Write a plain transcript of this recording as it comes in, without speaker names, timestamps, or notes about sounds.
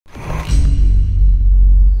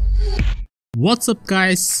What's up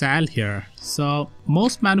guys, Sal here. So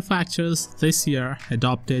most manufacturers this year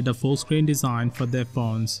adopted a full screen design for their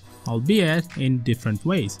phones, albeit in different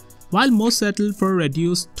ways. While most settled for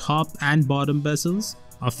reduced top and bottom bezels,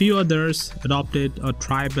 a few others adopted a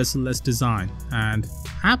tri-bezel-less design, and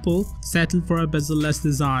Apple settled for a bezel-less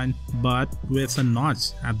design but with a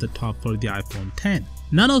notch at the top for the iPhone X.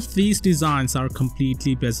 None of these designs are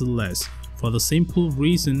completely bezel-less, for the simple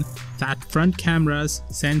reason that front cameras,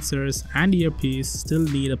 sensors and earpiece still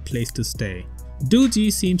need a place to stay.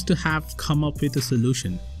 Doogee seems to have come up with a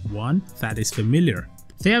solution, one that is familiar.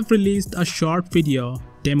 They have released a short video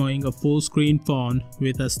demoing a full screen phone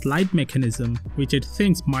with a slide mechanism which it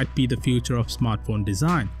thinks might be the future of smartphone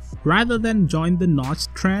design. Rather than join the notch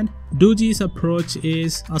trend, Doogee's approach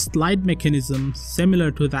is a slide mechanism similar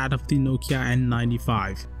to that of the Nokia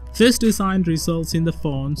N95. This design results in the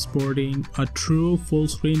phone sporting a true full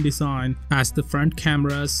screen design, as the front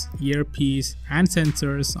cameras, earpiece and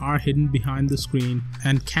sensors are hidden behind the screen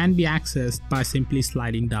and can be accessed by simply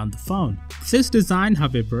sliding down the phone. This design,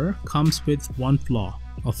 however, comes with one flaw: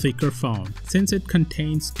 a thicker phone. Since it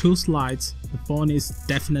contains two slides, the phone is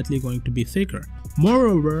definitely going to be thicker.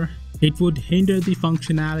 Moreover, it would hinder the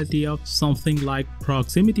functionality of something like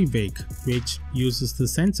proximity wake, which uses the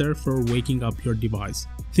sensor for waking up your device.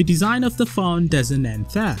 The design of the phone doesn't end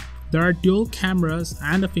there. There are dual cameras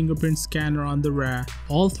and a fingerprint scanner on the rear.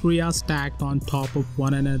 All three are stacked on top of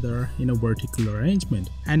one another in a vertical arrangement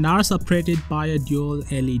and are separated by a dual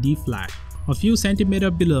LED flash. A few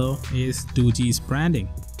centimeters below is Doogee's branding.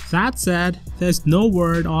 That said, there's no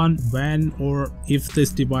word on when or if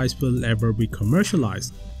this device will ever be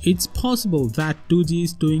commercialized. It's possible that Doogee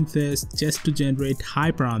is doing this just to generate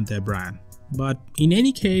hype around their brand. But in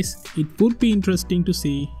any case, it would be interesting to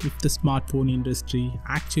see if the smartphone industry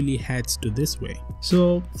actually heads to this way.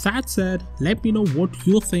 So that said, let me know what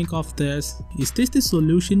you think of this. Is this the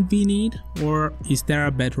solution we need, or is there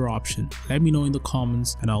a better option? Let me know in the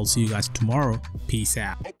comments and I'll see you guys tomorrow. Peace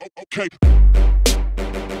out. Okay.